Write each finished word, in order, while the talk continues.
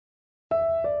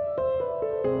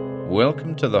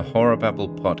Welcome to the Horror Babble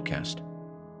podcast.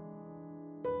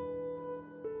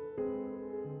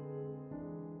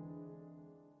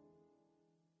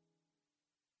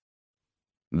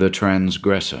 The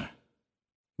Transgressor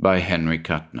by Henry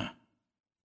Kuttner.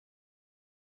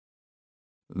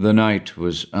 The night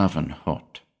was oven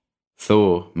hot.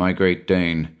 Thor, my Great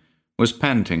Dane, was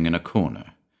panting in a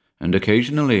corner and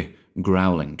occasionally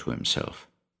growling to himself.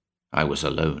 I was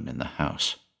alone in the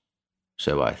house.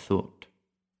 So I thought.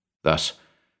 Thus,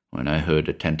 when I heard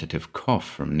a tentative cough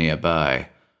from nearby,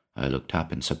 I looked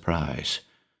up in surprise,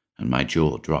 and my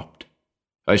jaw dropped.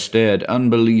 I stared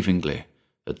unbelievingly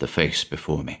at the face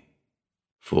before me.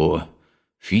 For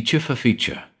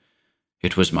feature,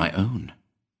 it was my own.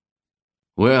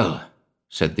 "Well,"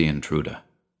 said the intruder,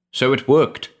 "so it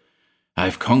worked.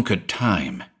 I've conquered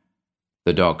time."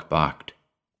 The dog barked.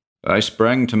 I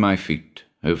sprang to my feet,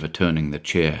 overturning the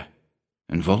chair.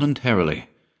 Involuntarily,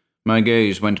 my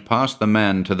gaze went past the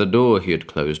man to the door he had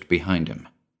closed behind him.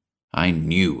 I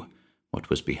knew what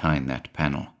was behind that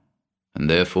panel, and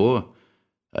therefore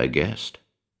I guessed.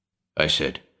 I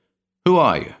said, "Who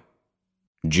are you?"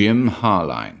 "Jim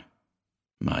Harline."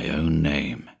 My own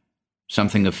name.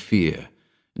 Something of fear,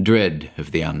 dread of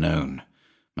the unknown,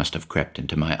 must have crept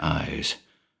into my eyes,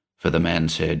 for the man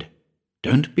said,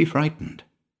 "Don't be frightened."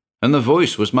 And the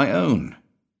voice was my own.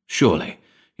 "Surely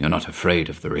you're not afraid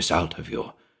of the result of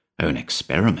your own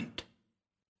experiment."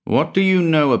 "What do you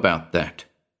know about that?"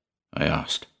 I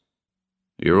asked.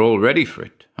 "You're all ready for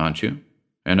it, aren't you?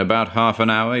 In about half an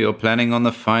hour you're planning on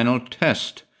the final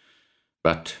test.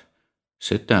 But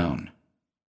sit down."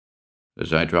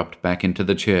 As I dropped back into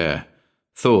the chair,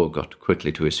 Thor got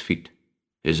quickly to his feet.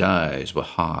 His eyes were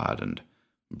hard and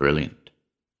brilliant.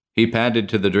 He padded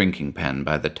to the drinking pan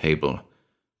by the table,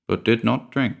 but did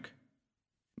not drink.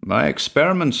 "My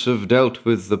experiments have dealt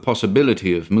with the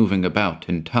possibility of moving about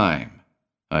in time,"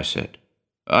 I said.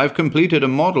 "I've completed a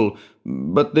model,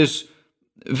 but this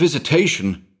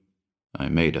visitation—" I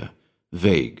made a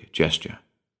vague gesture.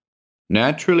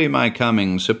 "Naturally my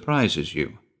coming surprises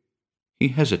you." He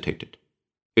hesitated.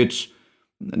 "It's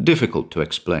difficult to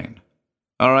explain.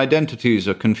 Our identities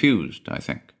are confused, I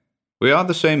think. We are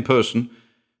the same person,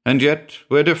 and yet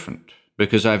we're different,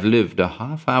 because I've lived a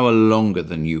half hour longer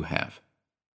than you have.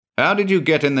 How did you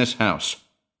get in this house?"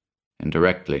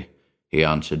 Indirectly, he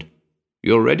answered,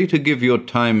 "You're ready to give your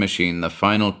time machine the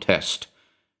final test.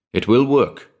 It will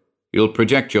work. You'll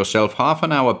project yourself half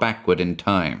an hour backward in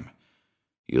time.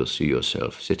 You'll see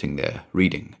yourself sitting there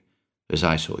reading, as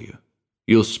I saw you.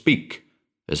 You'll speak,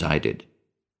 as I did."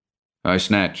 I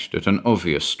snatched at an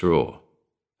obvious straw.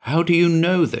 "How do you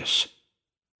know this?"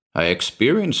 "I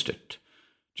experienced it.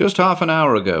 Just half an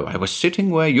hour ago, I was sitting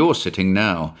where you're sitting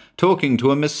now, talking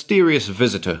to a mysterious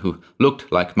visitor who looked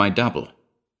like my double."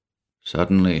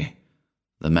 Suddenly,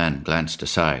 the man glanced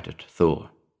aside at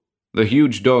Thor. The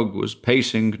huge dog was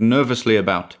pacing nervously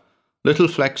about, little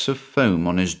flecks of foam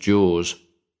on his jaws.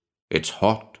 "It's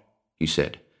hot," he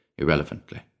said,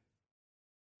 irrelevantly.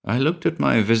 I looked at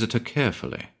my visitor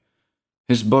carefully.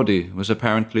 His body was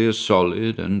apparently as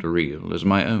solid and real as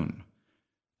my own.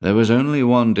 There was only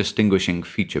one distinguishing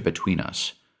feature between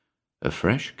us. A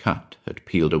fresh cut had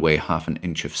peeled away half an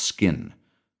inch of skin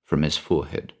from his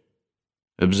forehead.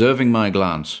 Observing my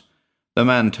glance, the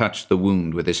man touched the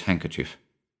wound with his handkerchief.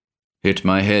 "Hit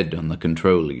my head on the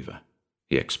control lever,"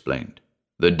 he explained.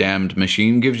 "The damned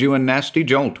machine gives you a nasty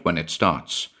jolt when it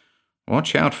starts.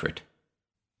 Watch out for it."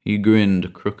 He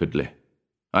grinned crookedly.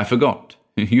 "I forgot.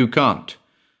 You can't.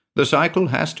 The cycle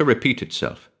has to repeat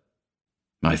itself."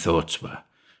 My thoughts were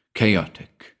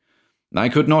chaotic. I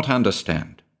could not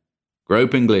understand.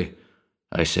 Gropingly,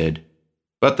 I said,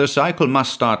 "But the cycle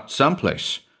must start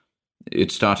someplace.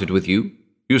 It started with you?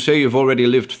 You say you've already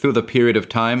lived through the period of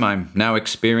time I'm now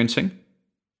experiencing?"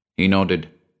 He nodded.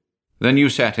 "Then you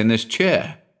sat in this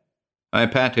chair." I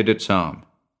patted its arm.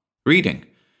 "Reading,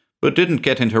 but didn't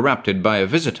get interrupted by a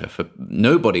visitor, for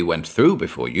nobody went through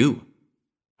before you."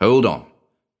 "Hold on.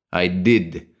 I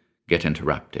did get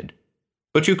interrupted.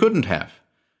 But you couldn't have.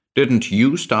 Didn't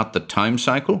you start the time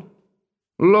cycle?"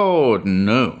 "Lord,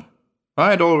 no.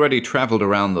 I'd already traveled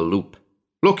around the loop.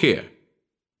 Look here."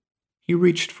 He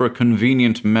reached for a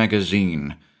convenient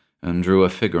magazine and drew a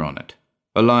figure on it,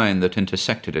 a line that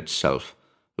intersected itself,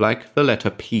 like the letter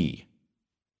P.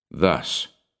 "Thus,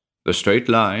 the straight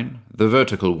line, the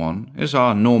vertical one, is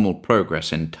our normal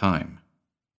progress in time.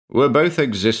 We're both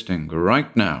existing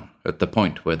right now at the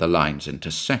point where the lines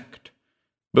intersect.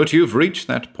 But you've reached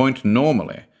that point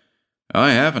normally.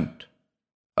 I haven't.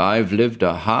 I've lived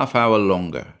a half hour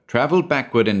longer, traveled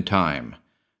backward in time,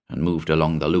 and moved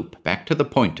along the loop back to the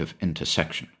point of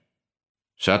intersection.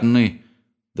 Suddenly,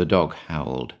 the dog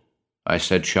howled. I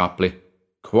said sharply,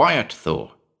 "Quiet,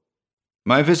 Thor."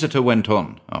 My visitor went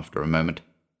on after a moment.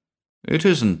 "It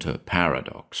isn't a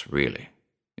paradox, really.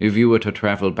 If you were to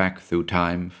travel back through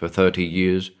time for 30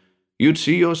 years, you'd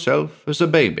see yourself as a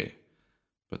baby.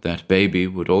 But that baby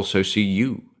would also see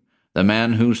you, the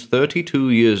man who's 32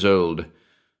 years old,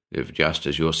 if just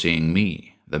as you're seeing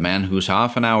me, the man who's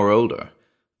half an hour older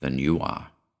than you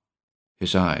are."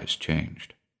 His eyes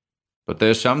changed. "But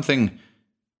there's something—"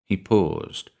 He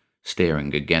paused,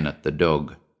 staring again at the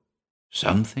dog.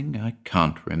 "Something I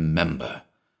can't remember.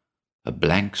 A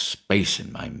blank space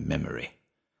in my memory.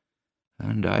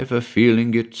 And I've a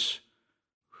feeling it's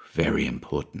very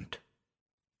important.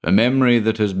 A memory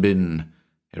that has been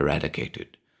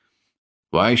eradicated.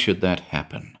 Why should that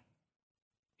happen?"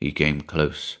 He came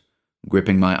close,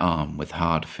 gripping my arm with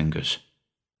hard fingers.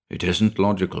 "It isn't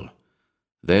logical.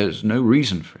 There's no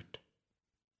reason for it."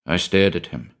 I stared at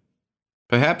him.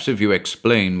 "Perhaps if you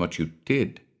explain what you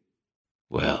did."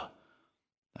 "Well,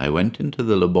 I went into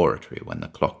the laboratory when the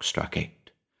clock struck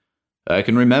 8. I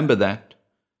can remember that,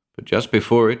 but just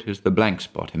before it is the blank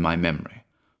spot in my memory,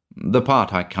 the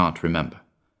part I can't remember.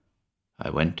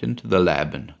 I went into the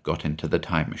lab and got into the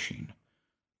time machine.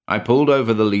 I pulled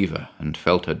over the lever and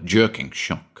felt a jerking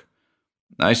shock.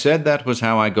 I said that was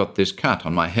how I got this cut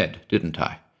on my head, didn't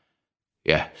I?"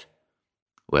 "Yes."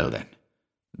 "Well then,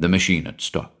 the machine had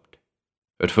stopped.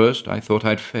 At first I thought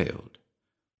I'd failed,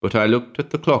 but I looked at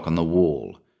the clock on the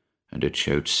wall, and it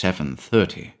showed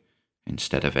 7:30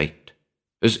 instead of 8.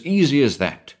 As easy as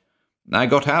that. I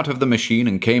got out of the machine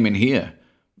and came in here.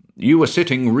 You were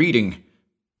sitting reading."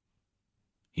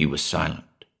 He was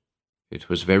silent. It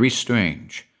was very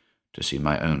strange to see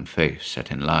my own face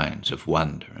set in lines of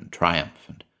wonder and triumph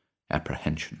and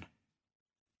apprehension.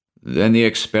 "Then the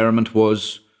experiment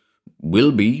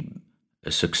will be,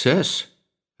 a success,"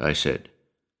 I said,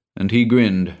 and he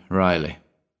grinned wryly.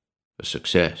 "A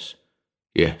success,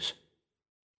 yes."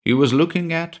 He was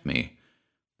looking at me,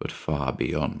 but far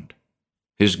beyond.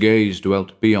 His gaze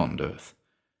dwelt beyond Earth.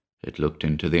 It looked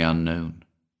into the unknown,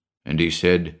 and he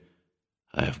said,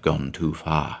 "I have gone too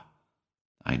far.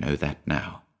 I know that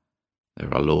now.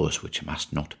 There are laws which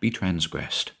must not be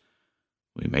transgressed.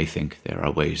 We may think there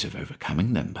are ways of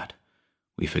overcoming them, but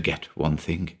we forget one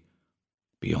thing.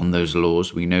 Beyond those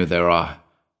laws we know there are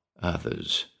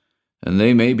others, and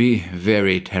they may be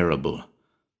very terrible.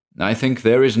 I think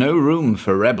there is no room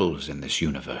for rebels in this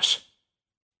universe."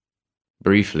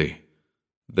 Briefly,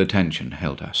 the tension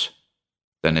held us.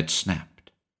 Then it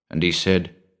snapped, and he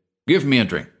said, "Give me a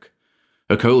drink.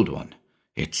 A cold one.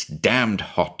 It's damned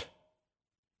hot."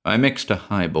 I mixed a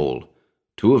highball,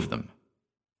 2 of them.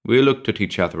 We looked at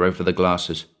each other over the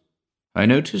glasses. I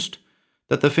noticed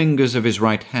that the fingers of his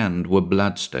right hand were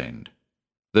blood-stained.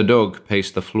 The dog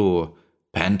paced the floor,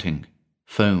 panting.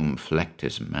 Foam flecked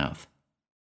his mouth.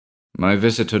 My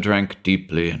visitor drank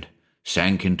deeply and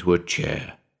sank into a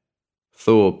chair.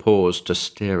 Thor paused to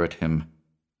stare at him.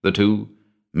 The 2,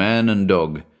 man and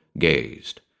dog,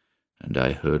 gazed, and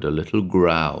I heard a little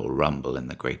growl rumble in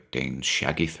the Great Dane's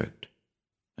shaggy throat.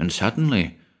 And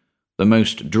suddenly, the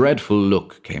most dreadful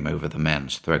look came over the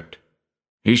man's throat.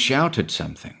 He shouted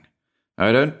something.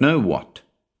 I don't know what.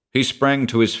 He sprang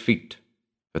to his feet.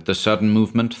 At the sudden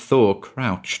movement, Thor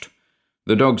crouched.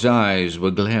 The dog's eyes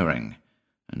were glaring,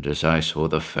 and as I saw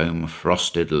the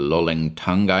foam-frosted, lolling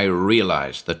tongue, I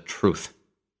realized the truth.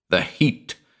 The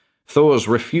heat. Thor's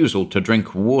refusal to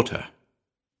drink water.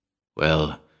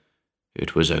 Well,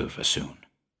 it was over soon.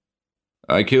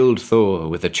 I killed Thor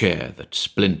with a chair that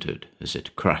splintered as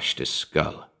it crushed his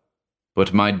skull.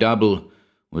 But my double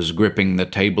was gripping the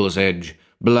table's edge,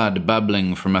 blood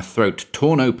bubbling from a throat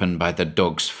torn open by the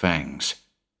dog's fangs.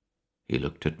 He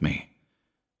looked at me,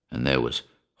 and there was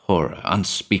horror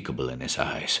unspeakable in his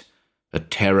eyes, a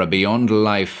terror beyond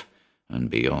life and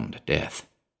beyond death.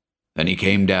 Then he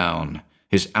came down,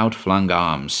 his outflung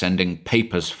arms sending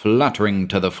papers fluttering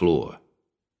to the floor.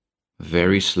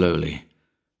 Very slowly,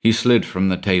 he slid from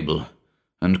the table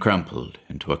and crumpled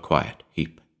into a quiet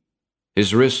heap.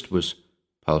 His wrist was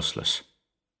pulseless.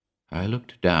 I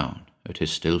looked down at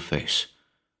his still face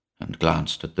and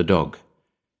glanced at the dog,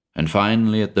 and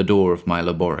finally at the door of my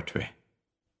laboratory.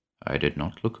 I did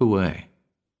not look away,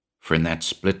 for in that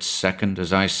split second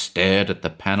as I stared at the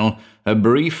panel, a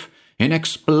brief,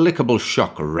 inexplicable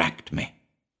shock racked me.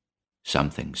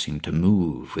 Something seemed to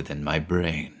move within my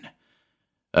brain.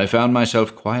 I found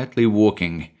myself quietly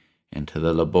walking into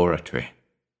the laboratory.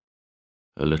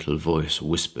 A little voice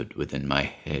whispered within my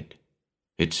head.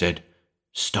 It said,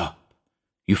 "Stop,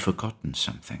 you've forgotten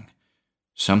something.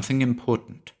 Something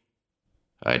important."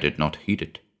 I did not heed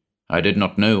it. I did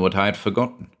not know what I had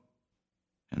forgotten.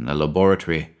 In the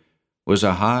laboratory was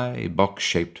a high,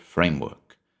 box-shaped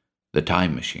framework, the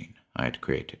time machine I had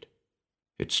created.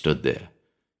 It stood there,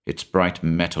 its bright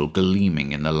metal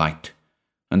gleaming in the light,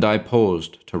 and I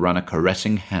paused to run a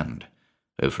caressing hand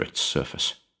over its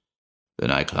surface.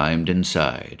 Then I climbed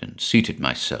inside and seated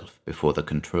myself before the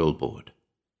control board.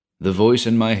 The voice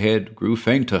in my head grew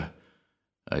fainter.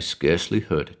 I scarcely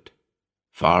heard it.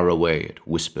 Far away it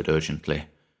whispered urgently,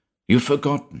 "You've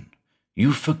forgotten!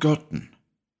 You've forgotten!"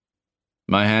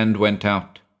 My hand went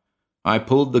out. I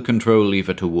pulled the control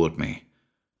lever toward me.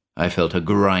 I felt a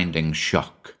grinding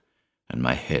shock, and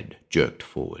my head jerked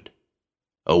forward.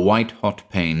 A white-hot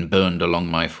pain burned along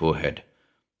my forehead.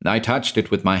 I touched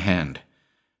it with my hand,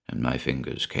 and my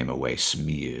fingers came away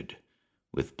smeared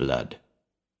with blood.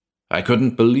 I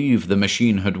couldn't believe the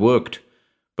machine had worked,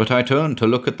 but I turned to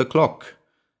look at the clock.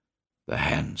 The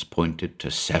hands pointed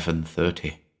to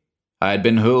 7:30. I had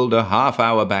been hurled a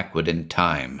half-hour backward in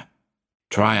time.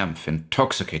 Triumph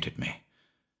intoxicated me.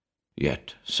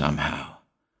 Yet, somehow,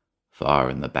 far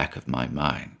in the back of my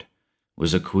mind,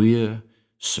 was a queer,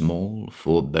 small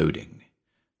foreboding,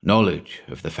 knowledge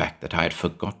of the fact that I had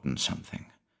forgotten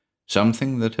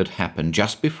something that had happened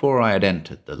just before I had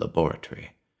entered the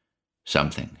laboratory,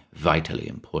 something vitally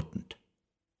important.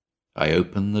 I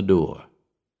opened the door.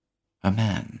 A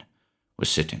man was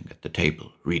sitting at the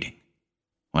table reading.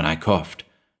 When I coughed,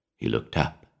 he looked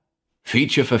up.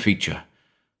 Feature for feature,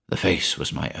 the face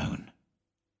was my own.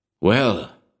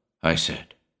 "Well," I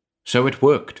said, "so it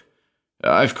worked.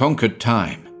 I've conquered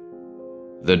time."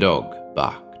 The dog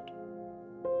barked.